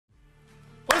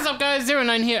up guys,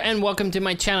 09 here and welcome to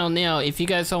my channel. Now, if you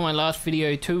guys saw my last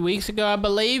video 2 weeks ago, I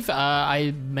believe,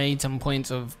 I made some points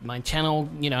of my channel,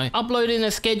 you know, uploading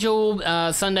a schedule.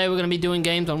 Sunday we're going to be doing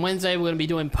games, on Wednesday we're going to be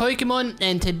doing Pokemon,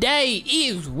 and today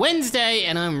is Wednesday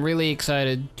and I'm really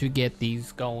excited to get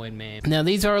these going, man. Now,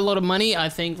 these are a lot of money. I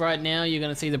think right now you're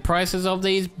going to see the prices of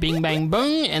these, bing bang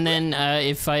boom, and then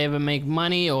if I ever make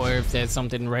money or if there's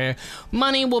something rare,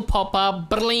 money will pop up,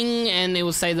 bling, and it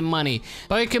will say the money.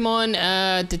 Pokemon,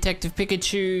 Detective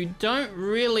Pikachu don't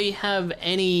really have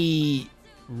any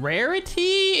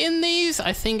rarity in these.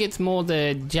 I think it's more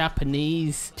the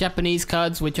Japanese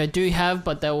cards, which I do have,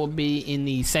 but that will be in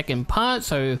the second part.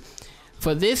 So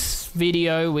for this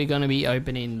video, we're going to be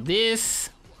opening this.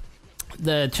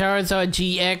 The Charizard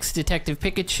GX Detective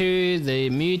Pikachu, the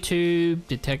Mewtwo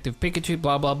Detective Pikachu,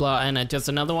 blah blah blah, and just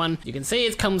another one. You can see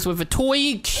it comes with a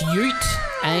toy, cute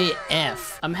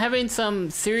AF. I'm having some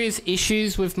serious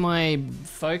issues with my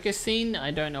focusing,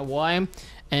 I don't know why,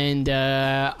 and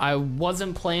I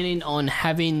wasn't planning on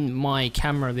having my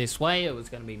camera this way. It was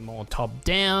going to be more top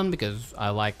down because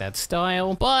I like that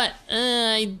style, but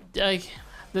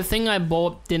the thing I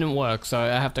bought didn't work, so I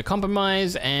have to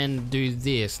compromise and do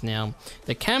this. Now,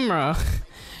 the camera,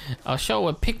 I'll show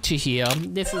a picture here.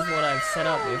 This is what I've set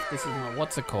up with. This is my,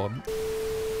 what's it called?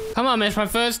 Come on, man, it's my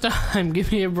first time.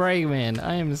 Give me a break, man.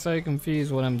 I am so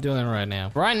confused what I'm doing right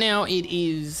now. Right now, it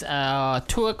is 2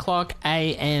 o'clock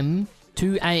a.m.,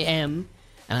 2 a.m.,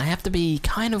 and I have to be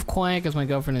kind of quiet because my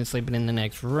girlfriend is sleeping in the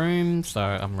next room, so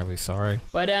I'm really sorry.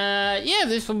 But yeah,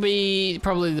 this will be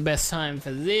probably the best time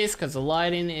for this because the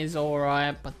lighting is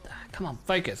alright, but come on,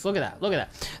 focus, look at that, look at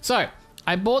that. So,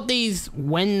 I bought these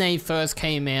when they first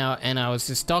came out and I was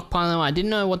just stockpiling them. I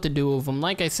didn't know what to do with them.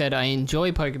 Like I said, I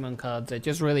enjoy Pokemon cards. They're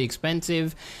just really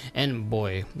expensive, and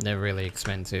boy, they're really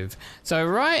expensive. So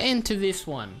right into this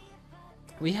one.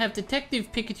 We have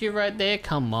Detective Pikachu right there.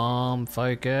 Come on,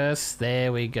 focus.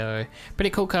 There we go. Pretty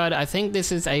cool card. I think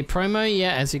this is a promo.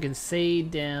 Yeah, as you can see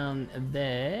down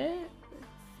there. It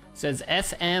says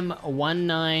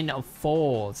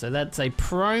SM194. So that's a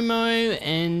promo,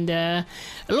 and it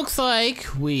looks like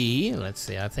let's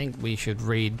see, I think we should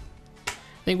read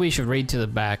to the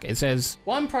back. It says,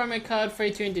 1 promo card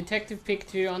featuring Detective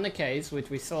Pikachu on the case, which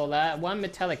we saw that. 1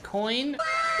 metallic coin.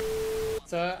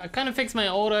 So I kind of fixed my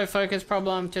autofocus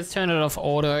problem, just turn it off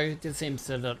auto. It just seems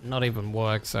to not even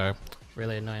work, so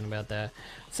really annoying about that.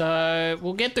 So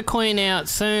we'll get the coin out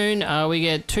soon. We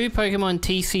get 2 Pokemon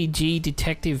TCG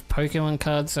Detective Pokemon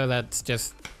cards, so that's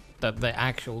just the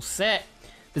actual set.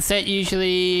 The set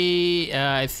usually,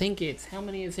 I think it's, how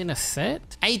many is in a set?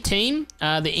 18.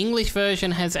 The English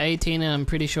version has 18, and I'm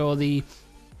pretty sure the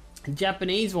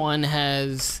Japanese one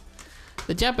has...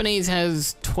 The Japanese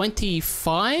has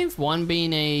 25, 1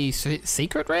 being a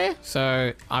secret rare,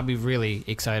 so I'll be really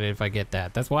excited if I get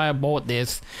that. That's why I bought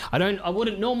this. I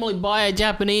wouldn't normally buy a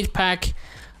Japanese pack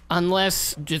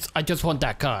unless I just want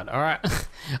that card, all right?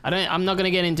 I'm not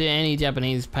gonna get into any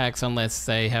Japanese packs unless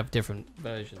they have different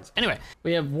versions. Anyway,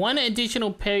 we have 1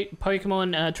 additional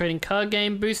Pokemon trading card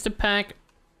game booster pack,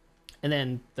 and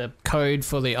then the code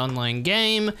for the online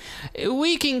game.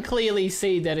 We can clearly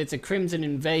see that it's a Crimson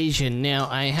Invasion. Now,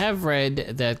 I have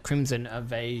read that Crimson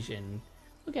Invasion,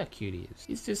 look how cute he is.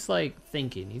 He's just like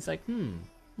thinking. He's like,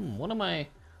 what am I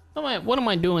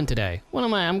doing today?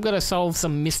 I'm gonna solve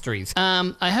some mysteries.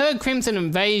 I heard Crimson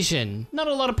Invasion, not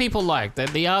a lot of people like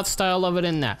the art style of it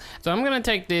and that. So I'm gonna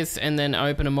take this and then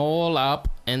open them all up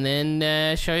and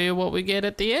then show you what we get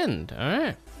at the end, all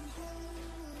right?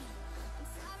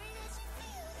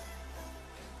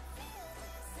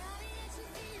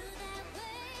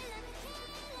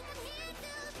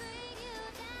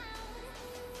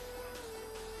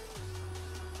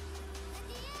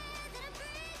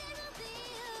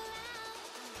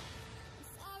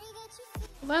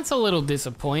 Well, that's a little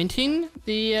disappointing.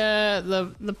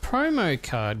 The promo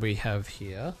card we have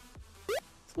here,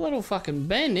 it's a little fucking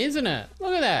bent, isn't it?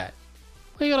 Look at that.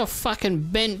 We got a fucking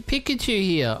bent Pikachu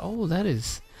here. Oh, that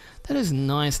is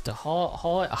nice to hold.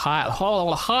 Well,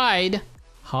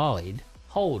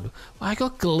 I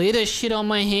got glitter shit on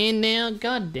my hand now.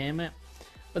 God damn it.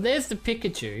 But there's the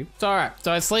Pikachu. It's alright.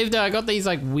 So I sleeved it. I got these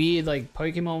like weird like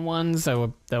Pokemon ones. They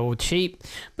were cheap.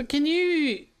 But can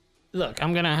you look?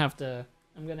 I'm gonna have to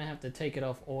take it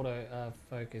off auto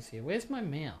focus here. Where's my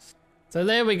mouse? So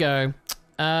there we go.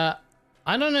 I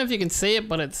don't know if you can see it,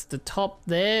 but it's the top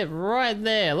there, right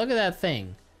there. Look at that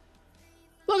thing.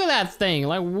 Look at that thing.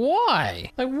 Like,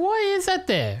 why? Like, why is that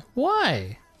there?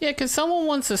 Why? Yeah, because someone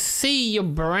wants to see your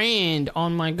brand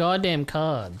on my goddamn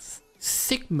cards.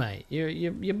 Sick, mate.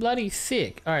 You're bloody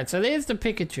sick. All right, so there's the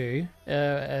Pikachu,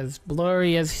 as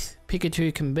blurry as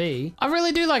Pikachu can be. I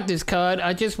really do like this card.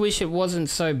 I just wish it wasn't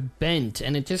so bent,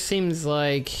 and it just seems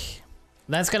like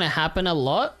that's gonna happen a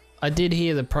lot. I did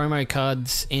hear the promo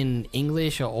cards in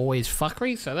English are always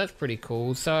fuckery, so that's pretty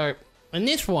cool. So, in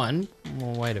this one,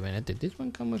 well, wait a minute, did this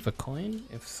one come with a coin?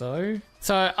 If so,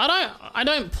 I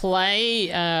don't play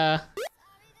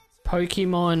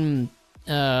Pokemon.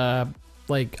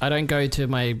 Like, I don't go to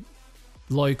my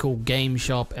local game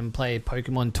shop and play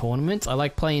Pokemon tournaments. I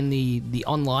like playing the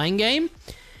online game,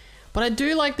 but I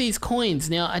do like these coins.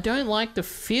 Now, I don't like the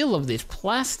feel of this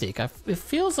plastic. It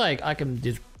feels like I can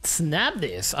just snap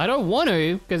this. I don't want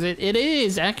to, because it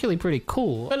is actually pretty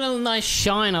cool. Got a nice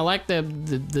shine. I like the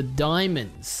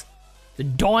diamonds. The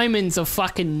diamonds are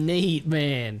fucking neat,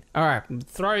 man. All right,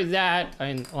 throw that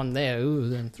on there. Ooh,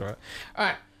 then throw it.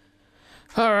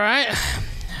 All right.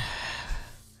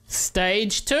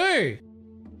 Stage 2.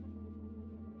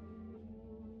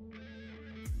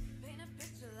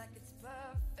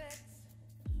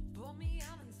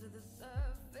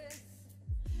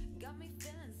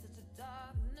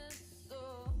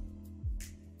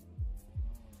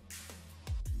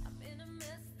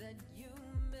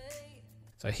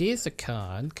 So here's the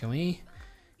card. Can we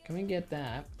get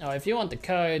that? Oh, if you want the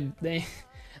code, there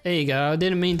you go. I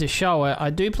didn't mean to show it. I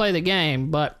do play the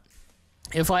game, but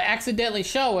if I accidentally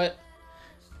show it,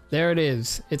 there it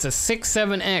is. It's a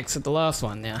 6-7X at the last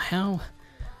one. Now, how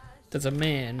does a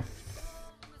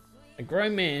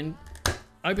grown man,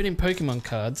 opening Pokemon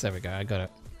cards? There we go. I got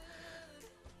it.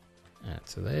 All right,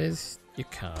 so there's your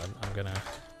card. I'm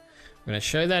gonna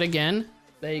show that again.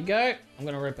 There you go. I'm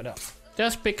gonna rip it up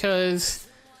just because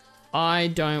I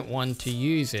don't want to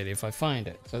use it if I find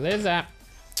it. So there's that.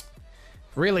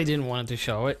 Really didn't want to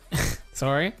show it.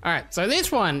 Sorry. All right, so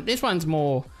this one's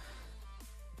more.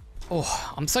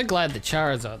 Oh, I'm so glad the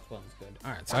Charizard one's good.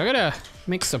 All right, so I gotta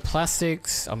mix the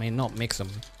plastics. I mean, not mix them.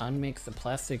 Unmix the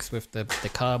plastics with the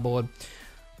cardboard.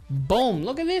 Boom!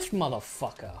 Look at this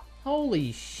motherfucker.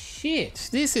 Holy shit!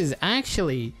 This is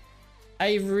actually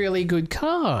a really good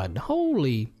card.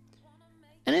 Holy.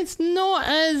 And it's not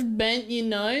as bent, you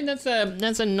know.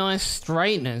 That's a nice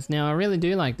straightness. Now I really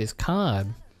do like this card.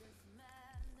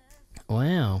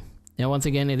 Wow. Now once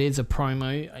again, it is a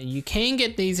promo. You can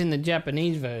get these in the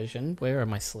Japanese version. Where are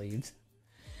my sleeves?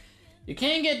 You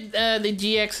can get the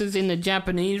GXs in the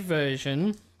Japanese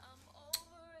version.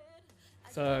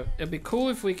 So it'd be cool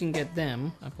if we can get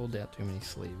them. I pulled out too many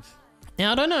sleeves.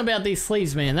 Now I don't know about these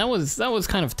sleeves, man. That was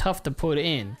kind of tough to put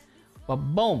in. But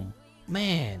boom,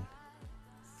 man.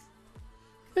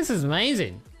 This is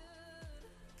amazing.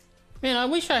 Man, I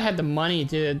wish I had the money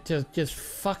to just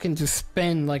fucking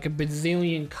spend like a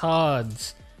bazillion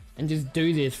cards and just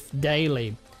do this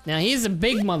daily. Now here's a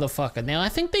big motherfucker. Now I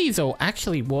think these are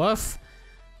actually worth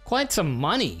quite some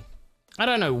money. I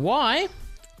don't know why.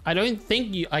 I don't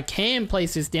think I can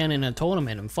place this down in a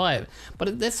tournament and fight it,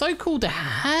 but they're so cool to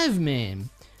have, man.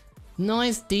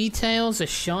 Nice details, a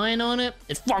shine on it.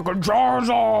 It's fucking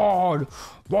Charizard!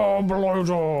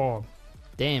 Blizzard!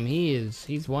 Damn,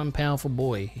 he's one powerful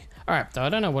boy. Alright, so I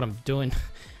don't know what I'm doing.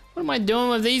 What am I doing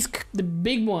with the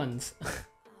big ones?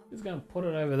 Just gonna put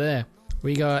it over there.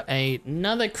 We got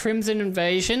another Crimson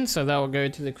Invasion, so that will go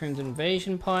to the Crimson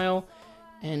Invasion pile.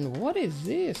 And what is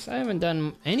this? I haven't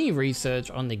done any research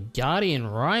on the Guardian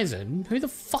Ryzen. Who the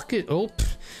fuck is... Oh,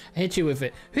 pff, I hit you with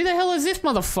it. Who the hell is this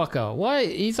motherfucker? Why?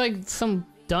 He's like some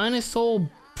dinosaur,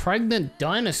 pregnant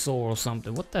dinosaur or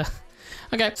something. What the...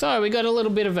 Okay, so we got a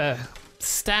little bit of a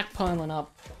stack piling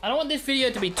up. I don't want this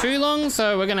video to be too long,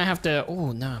 so we're gonna have to...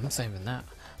 Oh, no, I'm saving that.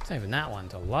 I'm saving that one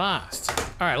to last.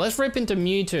 All right, let's rip into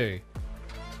Mewtwo.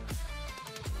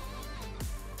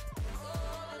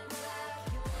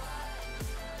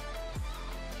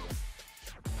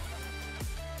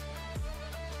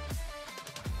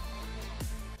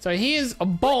 So here's a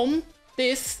bomb.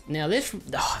 This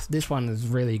one is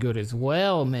really good as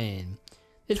well, man.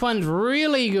 This one's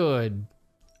really good.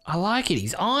 I like it.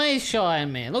 His eyes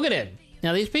shine, man. Look at it.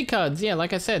 Now these big cards, yeah,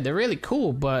 like I said, they're really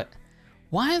cool, but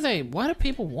why do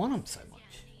people want them so much?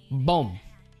 Boom.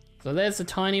 So there's the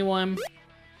tiny one.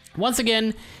 Once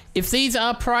again, if these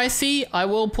are pricey, I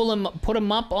will put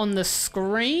them up on the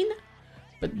screen.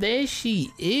 But there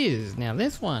she is. Now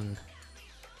this one,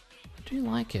 I do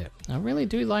like it. I really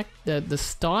do like the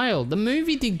style. The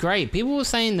movie did great. People were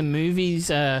saying the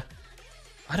movies, I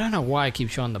don't know why I keep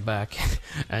showing the back.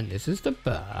 And this is the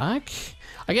back.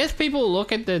 I guess people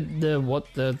look at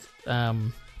the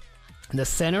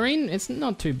centering. It's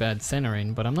not too bad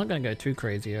centering, but I'm not gonna go too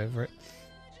crazy over it.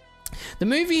 The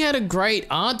movie had a great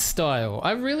art style.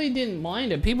 I really didn't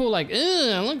mind it. People were like, ugh,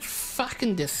 it looks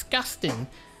fucking disgusting.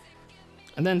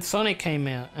 And then Sonic came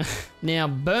out. Now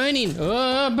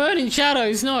Burning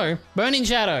Shadows, no. Burning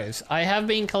Shadows. I have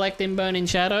been collecting Burning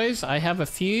Shadows. I have a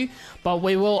few, but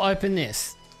we will open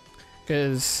this.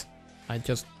 Because I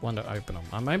just want to open them.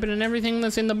 I'm opening everything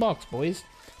that's in the box, boys.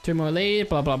 2 more leads,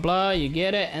 blah, blah, blah, you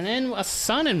get it. And then a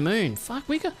Sun and Moon. Fuck,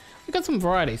 we got some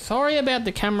variety. Sorry about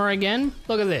the camera again.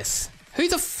 Look at this.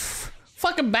 Who's a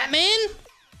fucking Batman?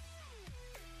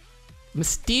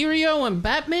 Mysterio and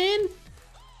Batman?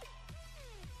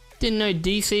 Didn't know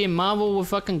DC and Marvel were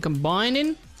fucking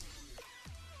combining.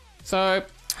 So,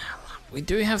 we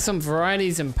do have some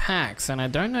varieties and packs, and I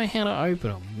don't know how to open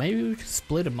them. Maybe we should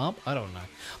split them up? I don't know.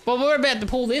 But we're about to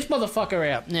pull this motherfucker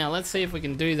out. Now, let's see if we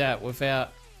can do that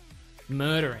without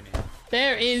murdering it.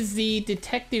 There is the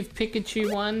Detective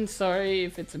Pikachu one. Sorry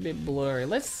if it's a bit blurry.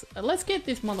 Let's get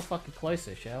this motherfucker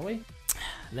closer, shall we?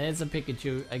 There's a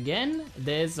Pikachu again.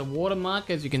 There's a watermark,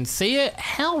 as you can see it.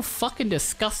 How fucking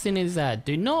disgusting is that?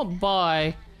 Do not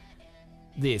buy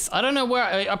this. I don't know where.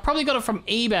 I probably got it from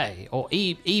eBay or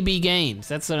EB Games.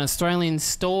 That's an Australian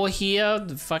store here.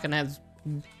 The fucking has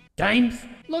games.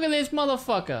 Look at this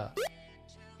motherfucker.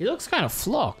 He looks kind of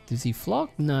flocked. Is he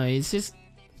flocked? No, he's just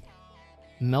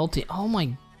melting. Oh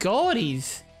my god,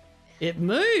 it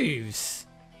moves.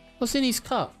 What's in his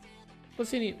cup?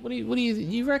 What's in it? What do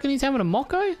you reckon he's having a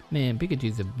Mocko? Man,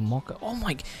 Pikachu's a Mocko. Oh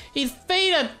my, his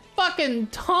feet are fucking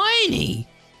tiny.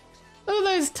 Look at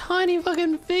those tiny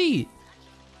fucking feet.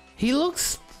 He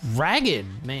looks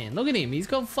ragged, man. Look at him. He's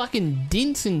got fucking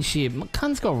dints and shit. My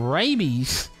cunt's got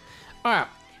rabies. Alright,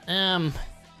 you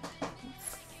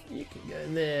can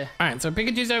go there. Alright, so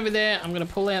Pikachu's over there. I'm gonna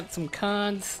pull out some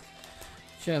cards.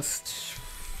 Just...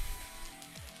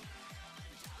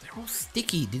 they're all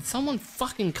sticky. Did someone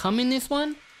fucking come in this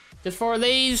one? Just 4 of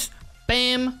these.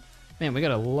 Bam. Man, we got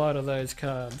a lot of those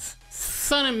cards.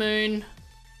 Sun and Moon.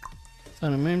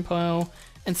 Sun and Moon pile.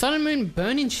 And Sun and Moon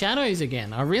Burning Shadows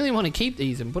again. I really want to keep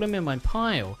these and put them in my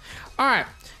pile. Alright,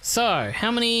 so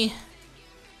how many?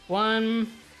 1.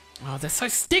 Oh, they're so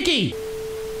sticky.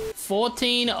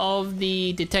 14 of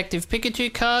the Detective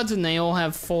Pikachu cards, and they all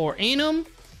have 4 in them.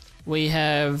 We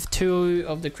have 2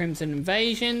 of the Crimson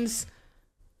Invasions.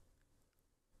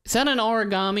 Is that an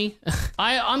origami?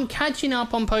 I'm catching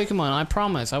up on Pokemon, I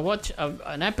promise. I watch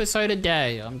an episode a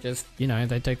day. I'm just, you know,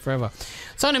 they take forever.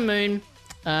 Sun and Moon.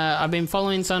 I've been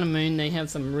following Sun and Moon. They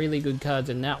have some really good cards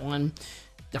in that one.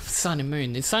 Sun and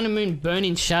Moon. The Sun and Moon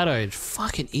Burning Shadows.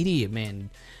 Fucking idiot,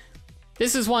 man.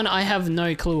 This is one I have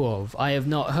no clue of. I have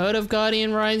not heard of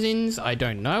Guardian Risings. I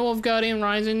don't know of Guardian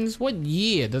Risings. What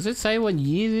year? Does it say what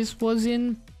year this was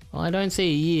in? Well, I don't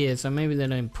see a year, so maybe they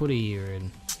don't put a year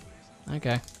in.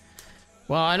 Okay.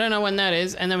 Well, I don't know when that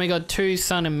is. And then we got 2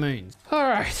 Sun and Moons.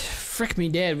 Alright. Frick me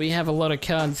dead. We have a lot of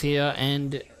cards here,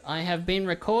 and I have been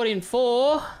recording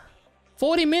for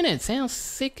 40 minutes. How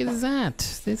sick is that?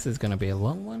 This is going to be a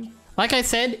long one. Like I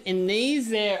said, in these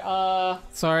there are...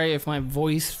 sorry if my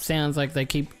voice sounds like they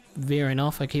keep veering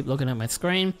off. I keep looking at my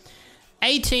screen.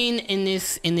 18 in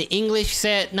this, in the English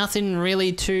set. Nothing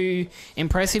really too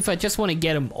impressive. I just want to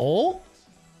get them all.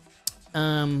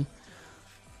 But...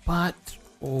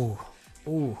 oh,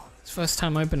 it's first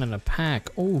time opening a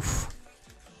pack. Oof.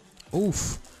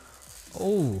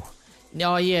 Oh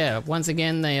yeah, once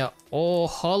again they are all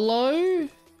hollow.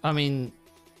 I mean,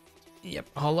 yep,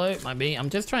 hollow might be. I'm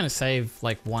just trying to save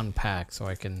like 1 pack so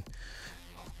I can...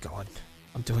 oh god,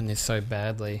 I'm doing this so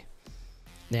badly.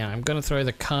 Now I'm gonna throw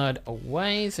the card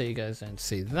away so you guys don't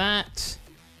see that.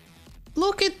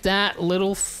 Look at that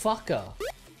little fucker.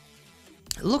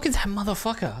 Look at that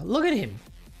motherfucker. Look at him.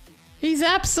 He's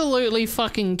absolutely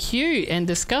fucking cute and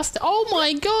disgusting. Oh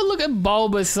my god, look at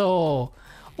Bulbasaur.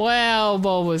 Wow,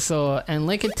 Bulbasaur. And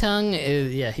Lickitung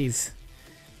is, yeah, he's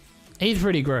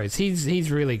pretty gross. He's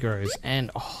really gross.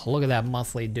 And oh, look at that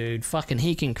muscly dude. Fucking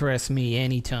he can caress me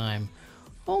anytime.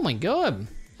 Oh my god,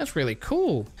 that's really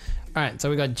cool. Alright, so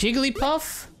we got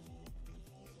Jigglypuff.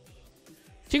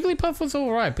 Jigglypuff was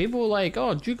alright. People were like,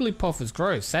 oh, Jigglypuff is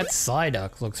gross. That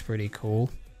Psyduck looks pretty cool.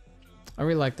 I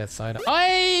really like that Psyduck.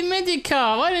 Hey,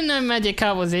 Magikarp! I didn't know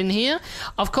Magikarp was in here.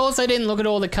 Of course, I didn't look at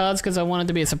all the cards because I wanted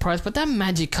to be a surprise, but that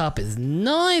Magikarp is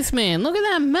nice, man. Look at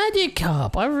that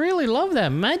Magikarp. I really love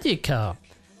that Magikarp.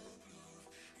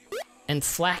 And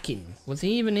Slacking. Was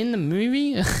he even in the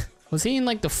movie? Was he in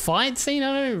like the fight scene?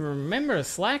 I don't even remember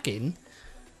Slacking.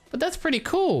 But that's pretty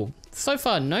cool. So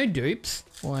far, no dupes.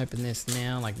 We'll open this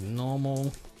now like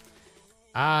normal.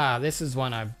 Ah, this is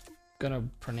one I'm gonna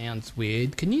pronounce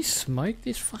weird. Can you smoke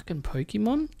this fucking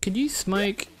Pokemon? Could you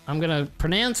smoke? I'm gonna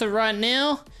pronounce it right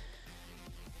now.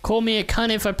 Call me a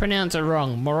cunt if I pronounce it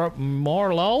wrong.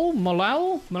 Morlol?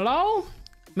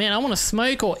 Man, I want to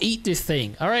smoke or eat this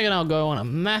thing. I reckon I'll go on a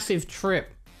massive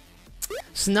trip.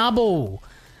 Snubble.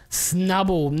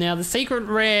 Snubble. Now, the secret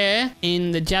rare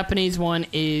in the Japanese one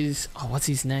is... Oh, what's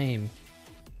his name?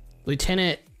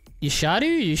 Lieutenant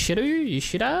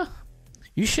Yoshida,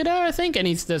 I think, and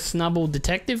he's the Snubble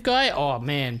detective guy. Oh,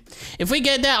 man. If we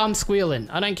get that, I'm squealing.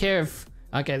 I don't care if...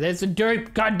 Okay, there's the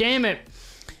dupe. God damn it.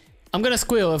 I'm gonna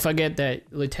squeal if I get that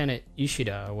Lieutenant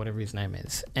Yoshida, or whatever his name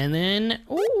is. And then...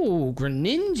 Ooh,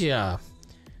 Greninja.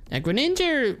 Now,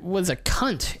 Greninja was a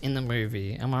cunt in the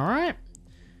movie. Am I right?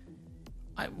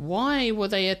 Why were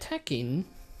they attacking?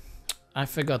 I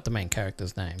forgot the main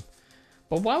character's name.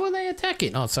 But why were they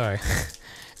attacking? Oh, sorry.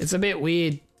 It's a bit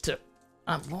weird to...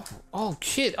 oh,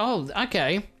 shit. Oh,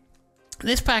 okay.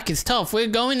 This pack is tough. We're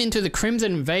going into the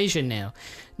Crimson Invasion now.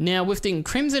 Now, with the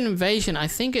Crimson Invasion, I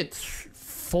think it's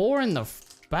 4 in the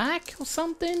back or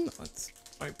something. Let's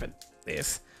open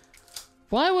this.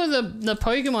 Why were the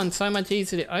Pokemon so much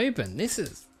easier to open? This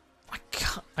is... I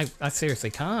can't... I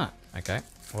seriously can't. Okay.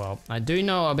 Well, I do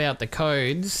know about the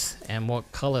codes and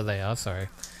what color they are, so...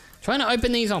 Trying to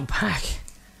open these on pack.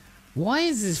 Why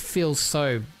does this feel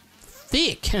so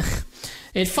thick?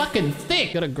 It's fucking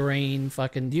thick. Got a green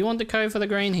fucking... Do you want the code for the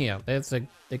green? Here. There's the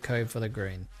code for the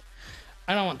green.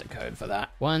 I don't want the code for that.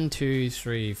 1, 2,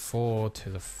 3, 4 to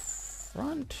the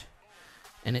front.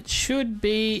 And it should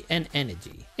be an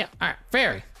energy. Yeah, alright.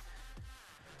 Fairy.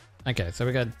 Okay, so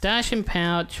we got Dash and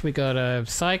Pouch. We got a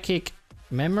Psychic...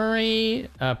 Memory,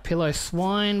 Pillow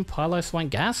Swine,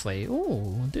 Ghastly.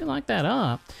 Ooh, I do like that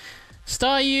art.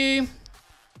 Staryu,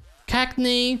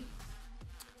 Cacnea,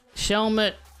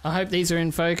 Shelmet. I hope these are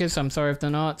in focus. I'm sorry if they're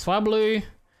not. Swablu.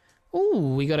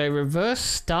 Ooh, we got a reverse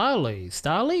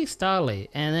Starly.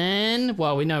 And then,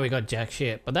 well, we know we got jack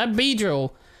shit. But that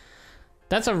Beedrill,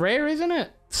 that's a rare, isn't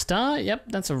it? Yep,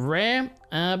 that's a rare.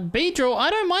 Beedrill, I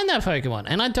don't mind that Pokemon.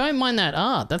 And I don't mind that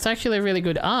art. That's actually a really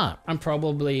good art. I'm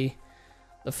probably...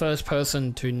 the first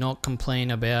person to not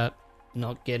complain about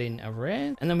not getting a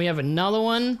rare. And then we have another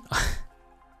one.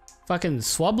 Fucking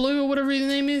Swablu or whatever his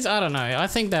name is. I don't know. I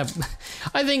think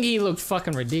he looked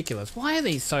fucking ridiculous. Why are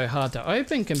these so hard to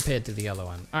open compared to the other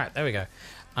one? All right, there we go.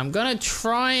 I'm gonna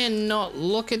try and not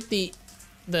look at the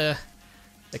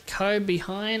code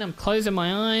behind. I'm closing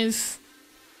my eyes.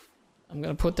 I'm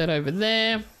gonna put that over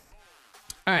there.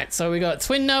 All right, so we got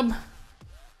Swinub.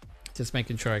 Just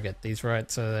making sure I get these right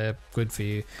so they're good for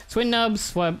you. Swinub,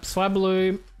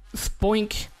 Swablu,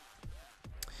 Spoink.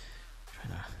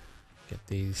 Trying to get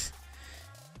these.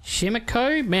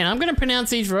 Shimiko. Man, I'm going to pronounce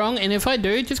these wrong, and if I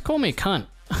do, just call me a cunt.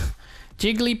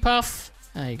 Jigglypuff.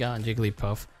 There you go,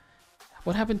 Jigglypuff.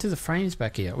 What happened to the frames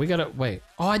back here? We got to... Wait.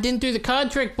 Oh, I didn't do the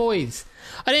card trick, boys.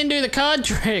 I didn't do the card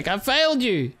trick. I failed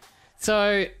you.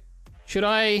 So, should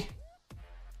I...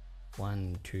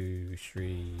 1, 2,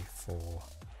 3, 4...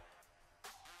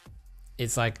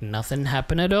 It's like nothing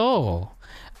happened at all.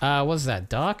 What's that,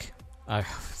 Dark? Oh,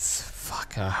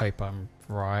 fuck, I hope I'm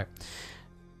right.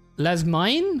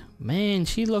 Lasmine? Man,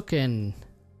 she looking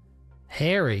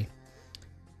hairy.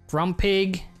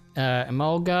 Grumpig,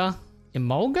 Emolga.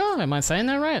 Emolga? Am I saying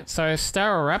that right? So,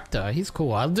 Staraptor, he's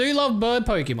cool. I do love bird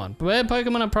Pokemon. Bird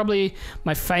Pokemon are probably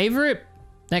my favorite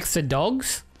next to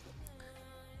dogs.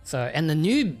 So, and the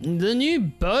new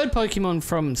bird Pokemon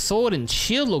from Sword and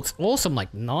Shield looks awesome,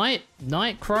 like Night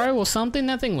Crow or something.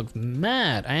 That thing looks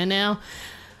mad. And now,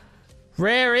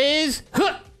 rare is,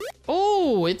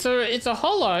 oh, it's a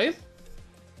holo.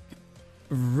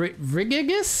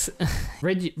 Regigigas.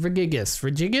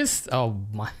 Oh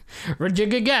my,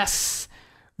 Regigigas.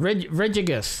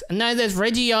 No, there's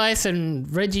Regice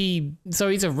and Reggie. So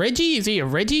he's a Reggie? Is he a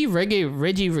Reggie?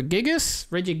 Regigigas?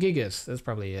 That's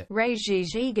probably it.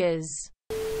 Regigigas.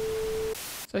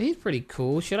 So he's pretty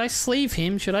cool. Should I sleeve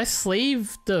him? Should I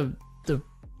sleeve the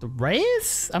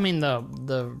rares? I mean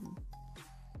the.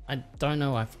 I don't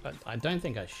know. I don't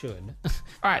think I should.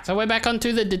 All right, so we're back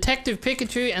onto the Detective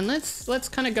Pikachu, and let's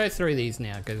kind of go through these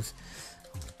now because,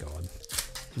 oh my god.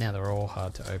 Now they're all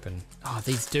hard to open. Oh,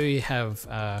 these do have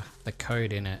the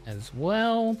code in it as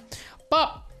well.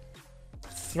 But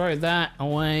throw that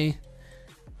away.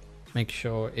 Make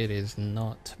sure it is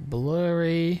not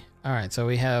blurry. All right, so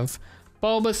we have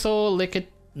Bulbasaur,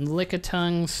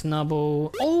 Lickitung,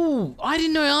 Snubble. Oh, I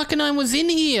didn't know Arcanine was in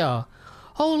here.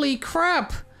 Holy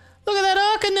crap. Look at that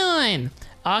Arcanine.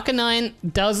 Arcanine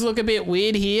does look a bit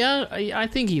weird here. I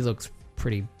think he looks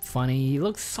pretty funny. He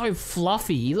looks so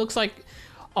fluffy. He looks like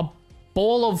a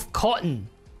ball of cotton.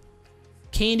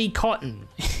 Candy cotton.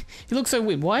 He looks so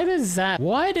weird. Why does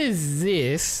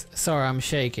this... Sorry, I'm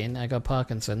shaking. I got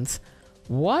Parkinson's.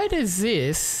 Why does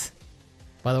this...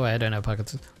 By the way, I don't know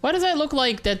Parkinson's. Why does that look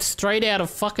like that's straight out of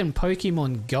fucking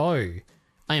Pokemon Go?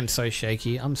 I am so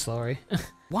shaky. I'm sorry.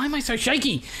 Why am I so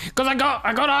shaky? Because I got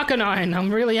Arcanine.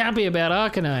 I'm really happy about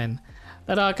Arcanine.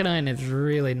 That Arcanine is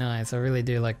really nice. I really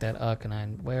do like that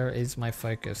Arcanine. Where is my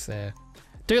focus there?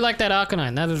 Do like that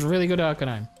Arcanine. That is really good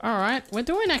Arcanine. All right, we're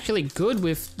doing actually good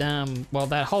with well,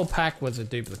 that whole pack was a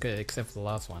duplicate except for the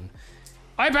last one.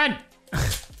 Open.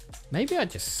 Maybe I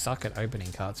just suck at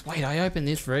opening cards. Wait, I opened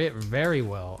this very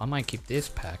well. I might keep this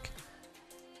pack.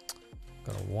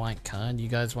 Got a white card. You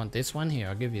guys want this one? Here,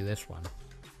 I'll give you this one.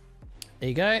 There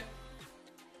you go.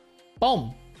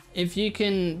 Boom. If you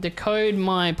can decode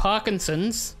my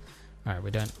Parkinson's. All right,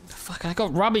 we don't. Fuck, I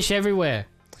got rubbish everywhere.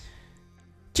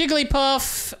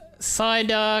 Jigglypuff,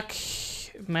 Psyduck,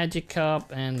 Magikarp,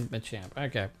 and Machamp.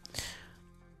 Okay.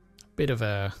 Bit of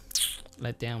a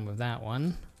letdown with that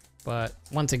one. But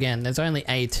once again, there's only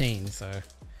 18, so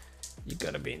you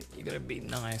gotta be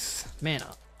nice. Man,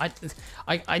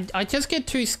 I just get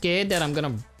too scared that I'm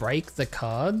gonna break the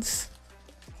cards.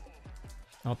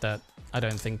 Not that I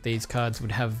don't think these cards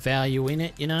would have value in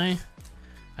it, you know?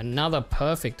 Another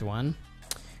perfect one.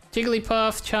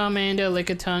 Jigglypuff, Charmander,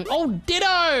 Lickitung. Oh,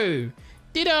 Ditto!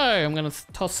 Ditto! I'm gonna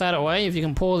toss that away. If you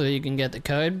can pause it, you can get the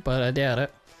code, but I doubt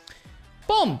it.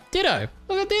 Boom! Ditto!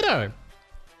 Look at Ditto!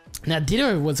 Now,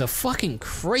 Ditto was a fucking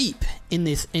creep in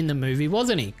the movie,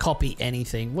 wasn't he? Copy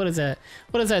anything. What does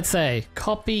that say?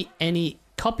 Copy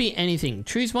anything.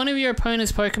 Choose one of your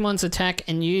opponent's Pokemon's attack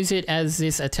and use it as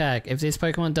this attack. If this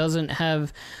Pokemon doesn't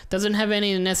have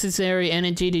any necessary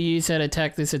energy to use that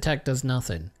attack, this attack does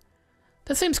nothing.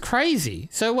 That seems crazy.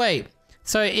 So wait.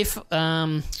 So if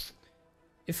I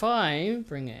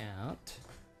bring it out.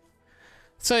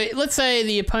 So let's say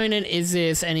the opponent is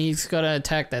this and he's got an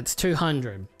attack that's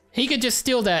 200. He could just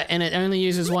steal that and it only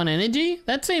uses 1 energy?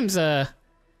 That seems, Ditto,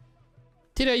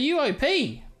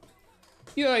 UOP.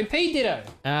 UOP, Ditto.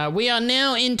 We are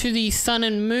now into the Sun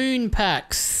and Moon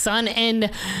packs. Sun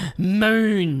and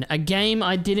Moon, a game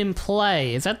I didn't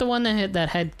play. Is that the one that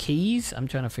had keys? I'm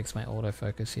trying to fix my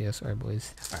autofocus here, sorry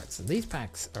boys. All right, so these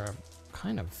packs are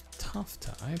kind of tough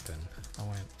to open. I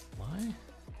won't lie.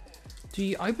 Do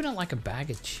you open it like a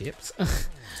bag of chips?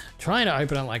 Trying to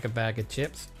open it like a bag of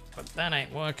chips. But that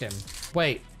ain't working.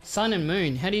 Wait, Sun and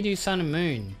Moon. How do you do Sun and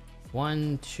Moon?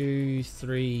 1, 2,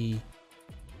 3,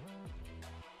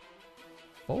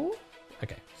 4?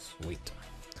 Okay, sweet.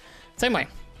 Same way.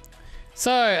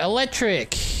 So,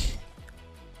 electric.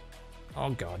 Oh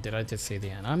god, did I just see the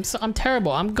end? I'm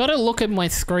terrible. I'm gotta look at my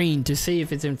screen to see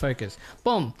if it's in focus.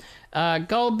 Boom.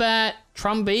 Golbat,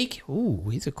 Trumbeak. Ooh,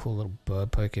 he's a cool little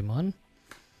bird Pokemon.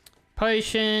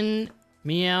 Potion.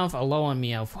 Meowth, a low on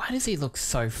Meowth. Why does he look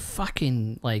so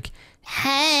fucking like...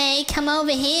 Hey, come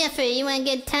over here for you want a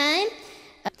good time?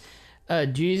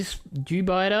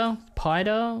 Jubiter,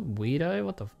 Pida, Weirdo,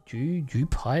 what the...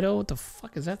 Jupiter, what the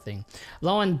fuck is that thing?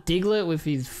 Low on Diglett with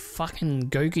his fucking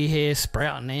Goku hair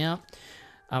sprouting out.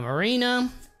 Marina,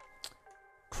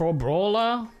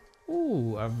 Crobrawler.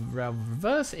 Ooh, a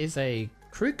reverse is a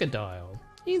Crocodile.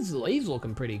 He's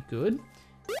looking pretty good.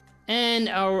 And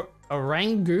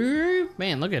Oranguru,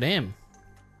 man, look at him.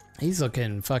 He's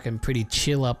looking fucking pretty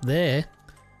chill up there.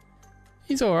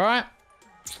 He's alright.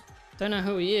 Don't know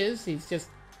who he is. He's just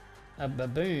a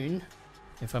baboon,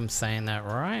 if I'm saying that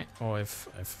right. Or if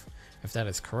that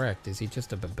is correct. Is he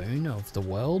just a baboon of the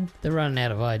world? They're running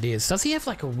out of ideas. Does he have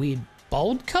like a weird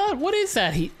bold cut? What is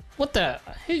that? What the?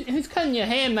 Who's cutting your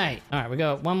hair, mate? Alright, we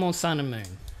got one more Sun and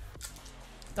Moon.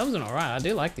 That wasn't alright. I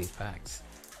do like these packs.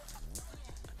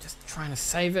 Trying to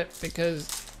save it because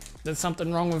there's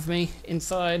something wrong with me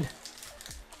inside.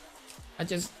 I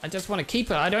just want to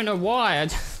keep it. I don't know why.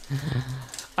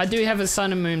 I do have a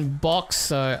Sun and Moon box,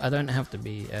 so I don't have to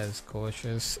be as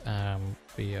cautious.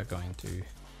 We are going to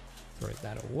throw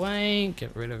that away.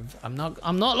 Get rid of. I'm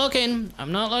not looking.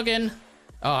 I'm not looking.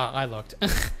 Oh, I looked.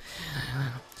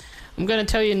 I'm gonna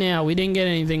tell you now. We didn't get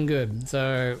anything good.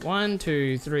 So 1,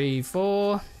 2, 3,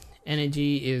 4.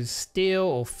 Energy is Steel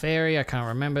or Fairy, I can't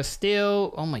remember.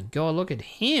 Steel, oh my god, look at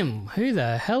him. Who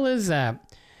the hell is that?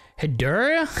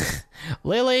 Hedera?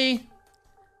 Lily?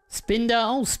 Spinder?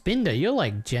 Oh, Spinder, you're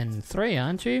like Gen 3,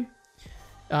 aren't you?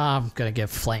 I'm gonna get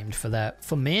flamed for that.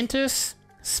 For Mantis?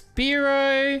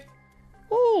 Spearow?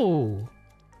 Ooh.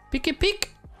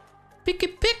 Pick-a-pick?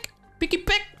 Pick-a-pick?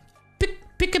 Pick-a-pick?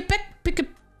 Pick-a-pick?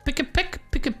 Pick-a-pick?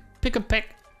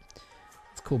 Pick-a-pick?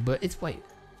 It's cool, but it's, wait.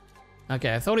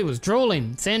 Okay, I thought he was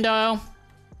drooling. Sandile.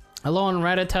 Alon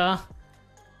Rattata.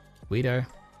 Weirdo.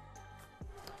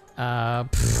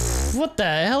 What the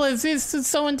hell is this? Did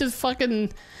someone just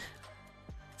fucking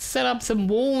set up some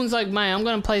walls. Like, mate, I'm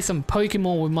gonna play some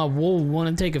Pokemon with my wall. Want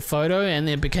to take a photo, and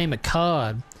it became a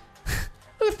card.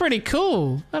 It was pretty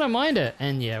cool. I don't mind it.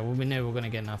 And yeah, we knew we were gonna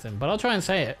get nothing, but I'll try and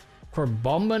say it.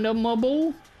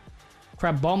 Crabominable?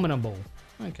 Crabominable.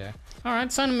 Okay.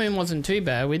 Alright, Sun and Moon wasn't too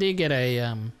bad. We did get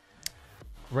a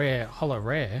rare, holo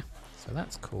rare. So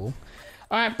that's cool.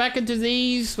 Alright, back into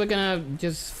these. We're gonna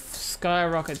just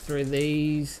skyrocket through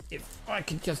these. If I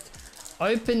could just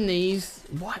open these.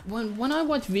 When I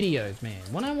watch videos, man,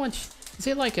 when I watch, is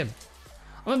it like a,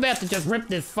 I'm about to just rip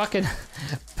this fucking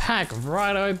pack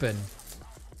right open.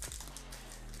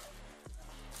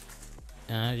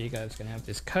 You guys can have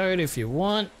this code if you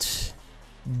want.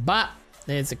 But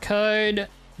there's a code.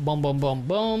 Boom, boom, boom,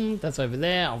 boom. That's over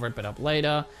there. I'll rip it up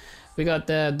later. We got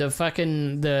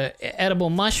the edible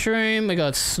mushroom. We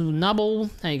got Snubble.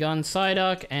 There you go,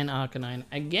 Psyduck and Arcanine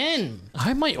again. I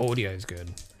hope my audio is good.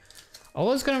 I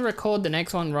was gonna record the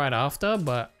next one right after,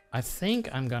 but I think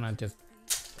I'm gonna just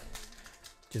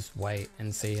wait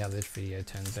and see how this video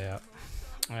turns out.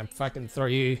 I'm gonna fucking throw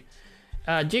you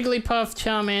Jigglypuff,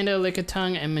 Charmander,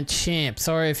 Lickitung, and Machamp.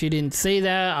 Sorry if you didn't see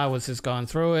that. I was just going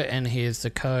through it, and here's the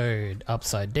code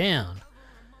upside down.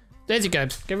 There's your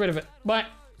code. Get rid of it. Bye.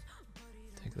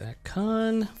 Take that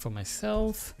con for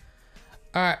myself.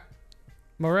 All right.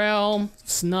 Morel,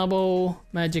 Snubble,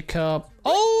 Magikarp.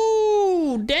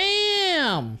 Oh,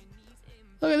 damn!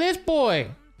 Look at this boy.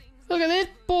 Look at this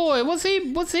boy. What's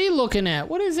he looking at?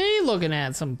 What is he looking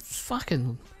at? Some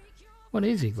fucking. What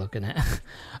is he looking at?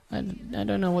 I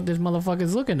don't know what this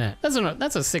motherfucker's looking at.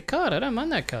 That's a sick card. I don't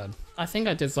mind that card. I think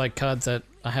I just like cards that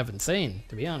I haven't seen,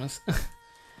 to be honest.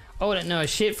 I wouldn't know a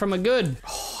shit from a good.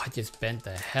 Oh, I just bent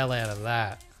the hell out of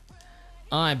that.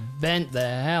 I bent the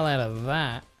hell out of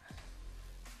that.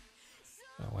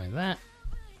 Away that.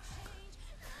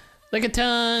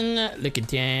 Lickitung,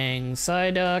 Lickitung,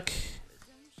 Psyduck.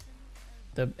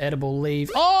 The edible leaf.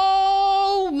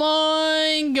 Oh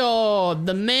my god,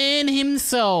 the man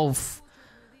himself.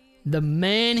 The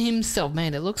man himself.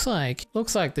 Man, it looks like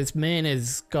this man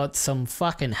has got some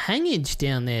fucking hangage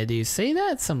down there. Do you see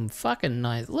that? Some fucking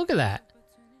nice. Look at that.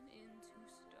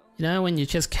 You know, when you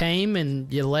just came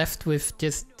and you're left with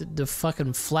just the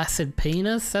fucking flaccid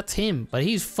penis? That's him. But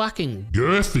he's fucking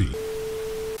girthy.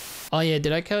 Oh yeah,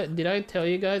 did I tell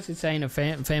you guys it's ain't a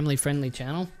family-friendly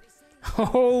channel?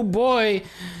 Oh boy.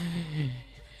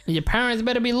 Your parents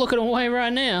better be looking away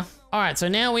right now. Alright, so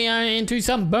now we are into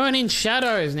some Burning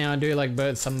Shadows. Now I do like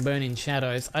some Burning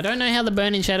Shadows. I don't know how the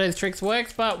Burning Shadows tricks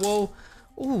works, but well,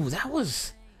 ooh, that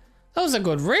was a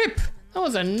good rip. That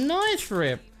was a nice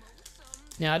rip.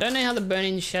 Now I don't know how the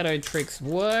Burning Shadow tricks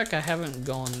work. I haven't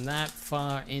gone that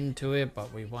far into it,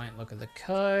 but we won't look at the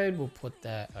code. We'll put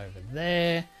that over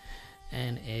there.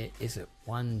 And is it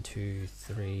 1, 2,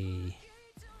 3?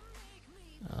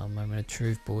 Oh, moment of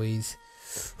truth, boys.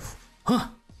 Huh.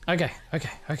 Okay.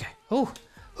 Oh,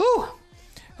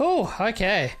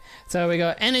 okay. So we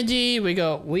got energy, we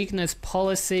got weakness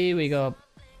policy, we got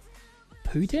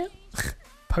Pootown?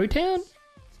 Potown?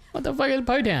 What the fuck is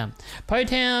Potown?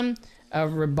 Potown,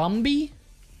 Rabumbi?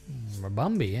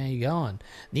 Rabumbi, how you going?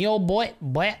 Neo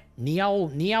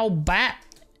Bat.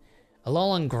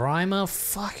 Alolan Grimer,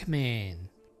 fuck man.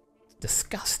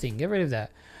 Disgusting, get rid of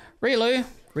that. Riolu,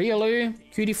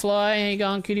 Cutie Fly, how you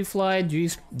going, Cutie Fly?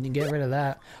 Juice, get rid of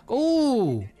that.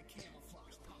 Ooh!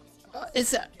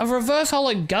 Is that a reverse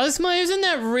holo Guzma? Isn't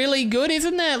that really good?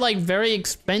 Isn't that like very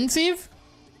expensive?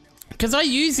 Because I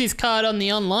use this card on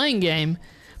the online game,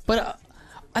 but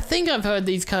I think I've heard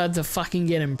these cards are fucking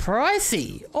getting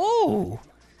pricey. Oh!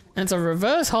 And it's a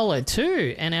reverse holo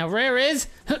too. And our rare is...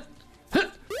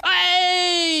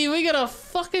 Hey! We got a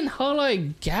fucking holo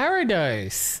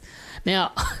Gyarados.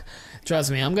 Now...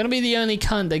 Trust me, I'm gonna be the only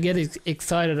cunt that gets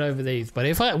excited over these.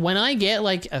 But when I get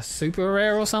like a super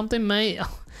rare or something, mate,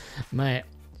 I'm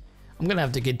gonna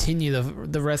have to continue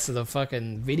the rest of the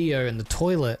fucking video in the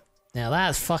toilet. Now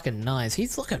that's fucking nice.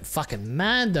 He's looking fucking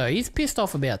mad though. He's pissed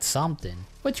off about something.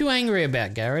 What you angry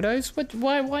about, Gyarados?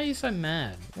 Why are you so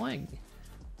mad? Why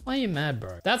are you mad,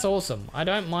 bro? That's awesome. I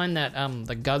don't mind that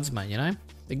the Guzma, you know?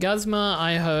 The Guzma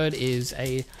I heard is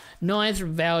a nice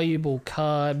valuable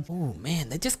card. Oh man,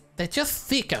 they're just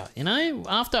thicker, you know?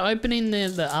 After opening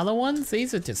the other ones,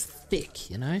 these are just thick,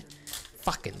 you know?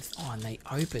 Fucking, oh, and they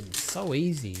open so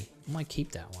easy. I might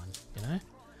keep that one, you know?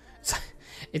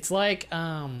 It's like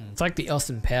the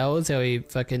Austin Powers, how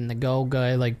the gold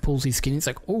guy like pulls his skin. It's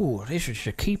like, oh, this is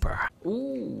your keeper.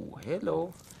 Oh,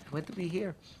 hello. I want to be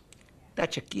here.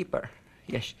 That's a keeper.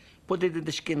 Yes. Put it in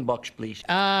the skin box, please.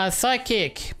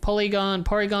 Psychic,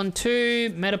 Porygon 2,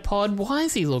 Metapod. Why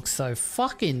does he look so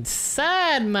fucking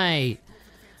sad, mate?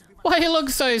 Why you look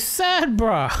so sad,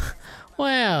 bruh?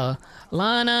 Wow.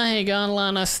 Lana, how you going,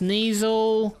 Lana?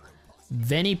 Sneasel.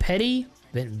 Venny Petty?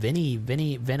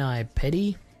 Venni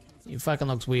Petty? He fucking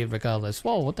looks weird regardless.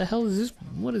 Whoa, what the hell is this?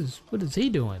 What is he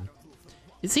doing?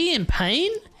 Is he in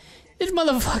pain? This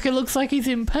motherfucker looks like he's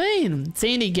in pain.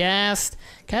 Sandy gassed.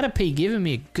 Caterpie giving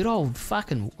me a good old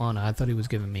fucking... Oh no, I thought he was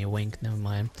giving me a wink. Never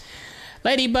mind.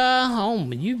 Ladybar.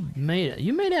 Oh, you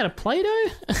made out of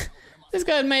Play-Doh? This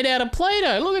guy's made out of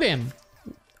Play-Doh. Look at him.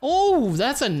 Oh,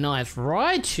 that's a nice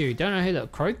Raichu. Don't know who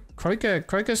that...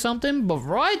 Croco something, but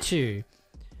Raichu.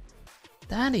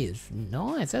 That is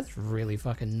nice. That's really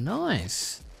fucking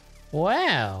nice.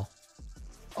 Wow.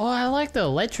 Oh, I like the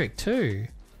electric too.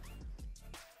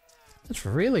 That's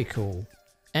really cool.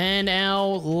 And our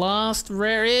last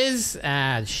rare is...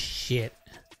 Ah, shit.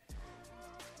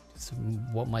 It's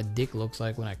what my dick looks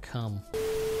like when I come.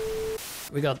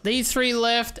 We got these 3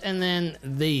 left and then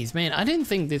these. Man, I didn't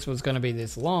think this was going to be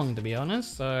this long, to be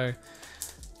honest. So,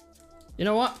 you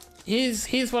know what?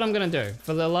 Here's what I'm going to do.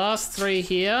 For the last 3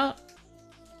 here,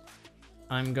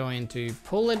 I'm going to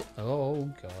pull it. Oh,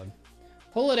 God.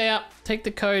 Pull it out, take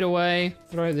the code away,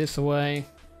 throw this away.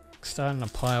 Starting a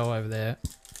pile over there.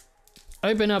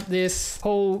 Open up this,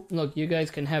 pull. Look, you guys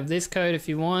can have this code if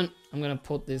you want. I'm going to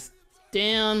put this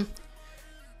down.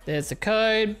 There's the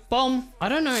code. Boom. I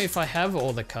don't know if I have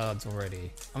all the cards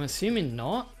already. I'm assuming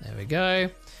not. There we go.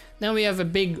 Now we have a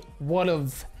big wad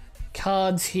of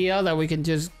cards here that we can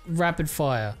just rapid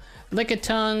fire.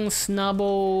 Lickitung,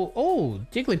 Snubble. Oh,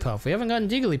 Jigglypuff. We haven't gotten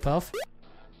Jigglypuff.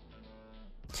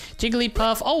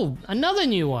 Jigglypuff. Oh, another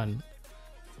new one.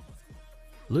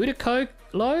 Ludicolo?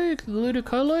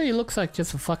 He looks like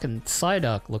just a fucking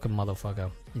Psyduck looking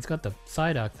motherfucker. He's got the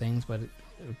Psyduck things, but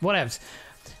whatevs.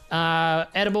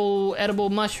 Edible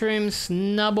mushroom,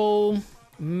 Snubble,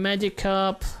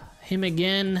 Magikarp, him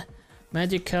again,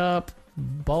 Magikarp,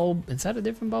 Bulb. Is that a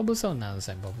different Bulbasaur? No, the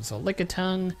same Bulbasaur.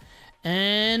 Lickitung,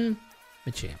 and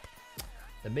Machamp.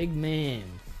 The big man.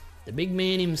 The big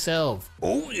man himself.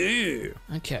 Oh yeah.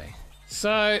 Okay.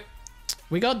 So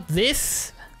we got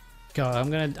this. God,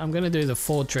 I'm gonna do the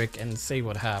 4 trick and see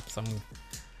what happens.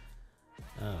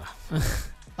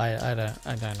 I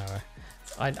don't know.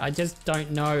 I just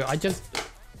don't know. I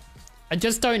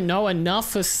just don't know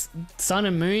enough for Sun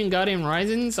and Moon Guardian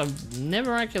Risings. I've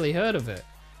never actually heard of it.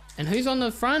 And who's on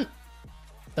the front?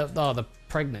 The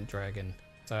pregnant dragon.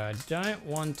 So I don't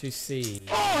want to see.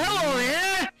 Oh, hello,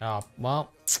 yeah. Oh, well,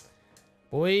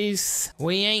 boys,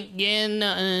 we ain't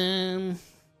getting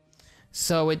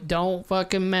so it don't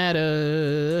fucking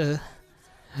matter.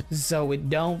 So it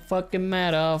don't fucking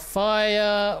matter.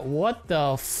 Fire. What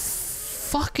the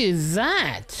fuck is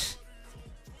that?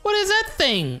 What is that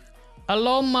thing?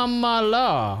 Hello, mama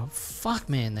la. Fuck,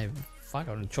 man. They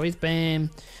fucking choice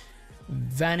band.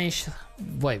 Vanish.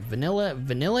 Wait,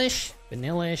 vanillish.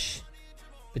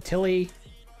 Batilli.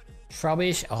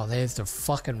 Trubbish. Oh, there's the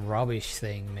fucking rubbish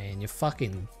thing, man. You're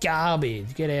fucking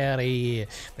garbage. Get out of here.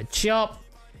 But Chop.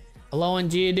 Alolan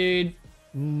Geodude.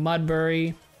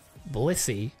 Mudbury.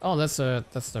 Blissey. Oh, that's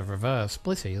the reverse.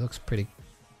 Blissey looks pretty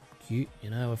cute, you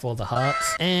know, with all the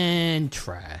hearts. And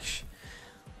trash.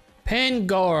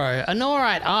 Pangoro. An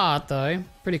alright art though.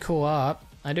 Pretty cool art.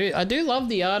 I do love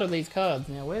the art of these cards.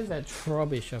 Now, where's that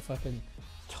Trubbish I fucking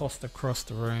tossed across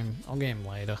the room? I'll get him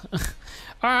later.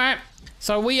 Alright,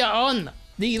 so we are on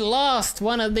the last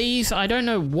one of these. I don't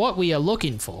know what we are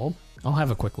looking for. I'll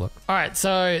have a quick look. Alright,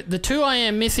 so the 2 I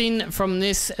am missing from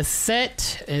this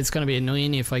set, it's going to be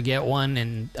annoying if I get one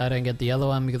and I don't get the other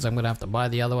one because I'm going to have to buy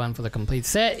the other one for the complete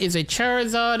set, is a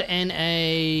Charizard and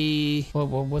a...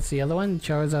 What's the other one?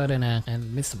 Charizard and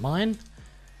Mr. Mime.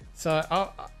 So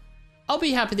I'll be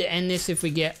happy to end this if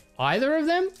we get either of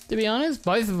them, to be honest.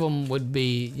 Both of them would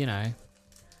be, you know,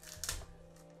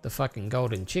 the fucking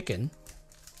golden chicken.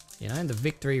 You know, the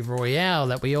victory royale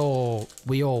that we all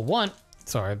want.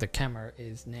 Sorry, the camera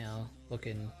is now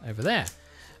looking over there.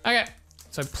 Okay,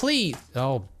 so please...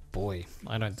 Oh boy,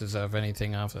 I don't deserve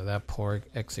anything after that poor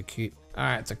execute.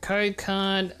 Alright, it's a code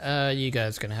card. You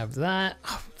guys can have that.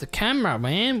 Oh, the camera,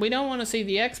 man. We don't want to see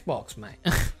the Xbox, mate.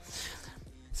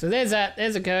 So there's that.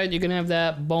 There's a code. You can have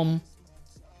that. Boom.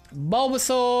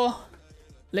 Bulbasaur,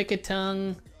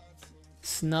 Lickitung,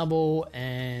 Snubble,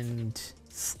 and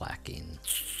Slacking.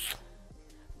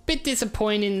 Bit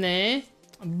disappointing there.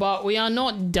 But we are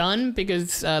not done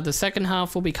because the second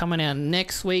half will be coming out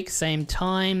next week, same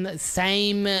time,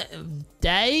 same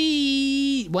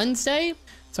day, Wednesday.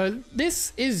 So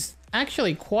this is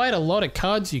actually quite a lot of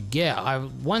cards you get.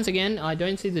 Once again, I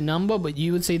don't see the number, but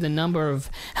you would see the number of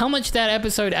how much that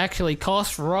episode actually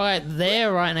cost right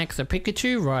there, right next to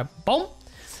Pikachu, right, boom.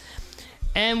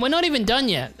 And we're not even done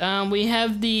yet. We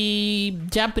have the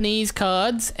Japanese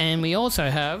cards, and we also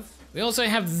have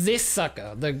this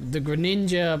sucker, the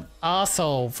Greninja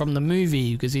arsehole from the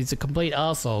movie, because he's a complete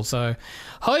arsehole. So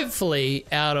hopefully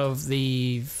out of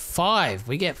the 5,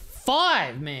 we get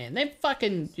 5, man. They're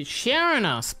fucking showering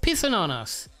us, pissing on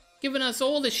us, giving us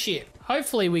all the shit.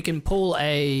 Hopefully we can pull what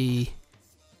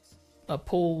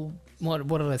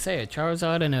did I say? A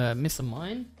Charizard and a Mr.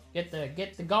 Mime? Get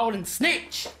the golden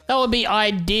snitch. That would be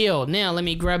ideal. Now let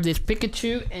me grab this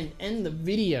Pikachu and end the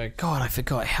video. God, I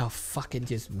forgot how fucking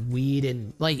just weird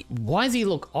and like, why does he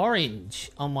look orange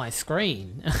on my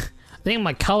screen? I think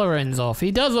my coloring's off.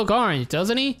 He does look orange,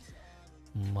 doesn't he?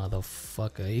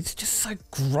 Motherfucker, he's just so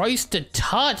gross to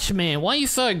touch, man. Why are you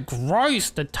so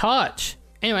gross to touch?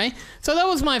 Anyway, so that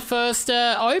was my first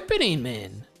opening,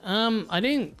 man. I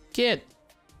didn't get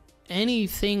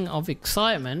anything of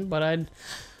excitement, but I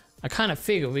kind of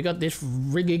figured we got this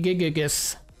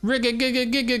Rigigigigus.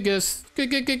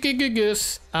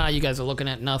 You guys are looking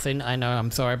at nothing. I know,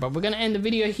 I'm sorry, but we're gonna end the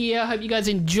video here. Hope you guys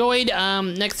enjoyed.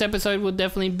 Next episode will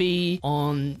definitely be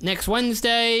on next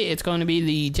Wednesday. It's going to be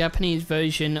the Japanese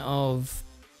version of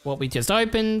what we just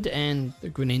opened and the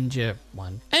Greninja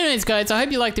one. Anyways, guys, I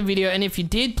hope you liked the video, and if you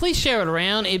did, please share it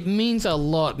around. It means a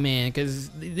lot, man, because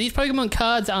these Pokemon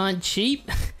cards aren't cheap.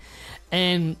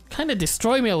 And kind of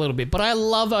destroy me a little bit, but I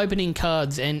love opening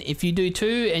cards, and if you do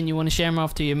too and you want to share them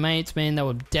off to your mates, man, that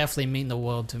would definitely mean the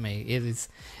world to me. It's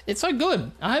so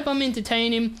good. I hope I'm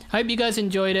entertaining. Hope you guys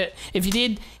enjoyed it. If you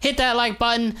did, hit that like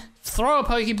button, throw a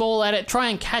Pokeball at it, try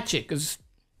and catch it, because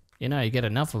you know, you get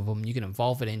enough of them, you can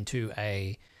evolve it into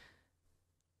a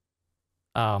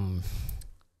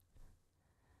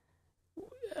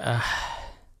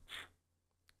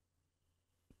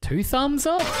 2 thumbs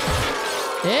up?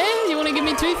 Yeah, you want to give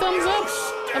me 2 thumbs up?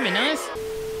 That'd be nice.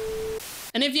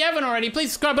 And if you haven't already,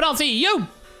 please subscribe, and I'll see you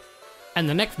in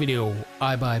the next video.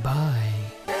 Bye.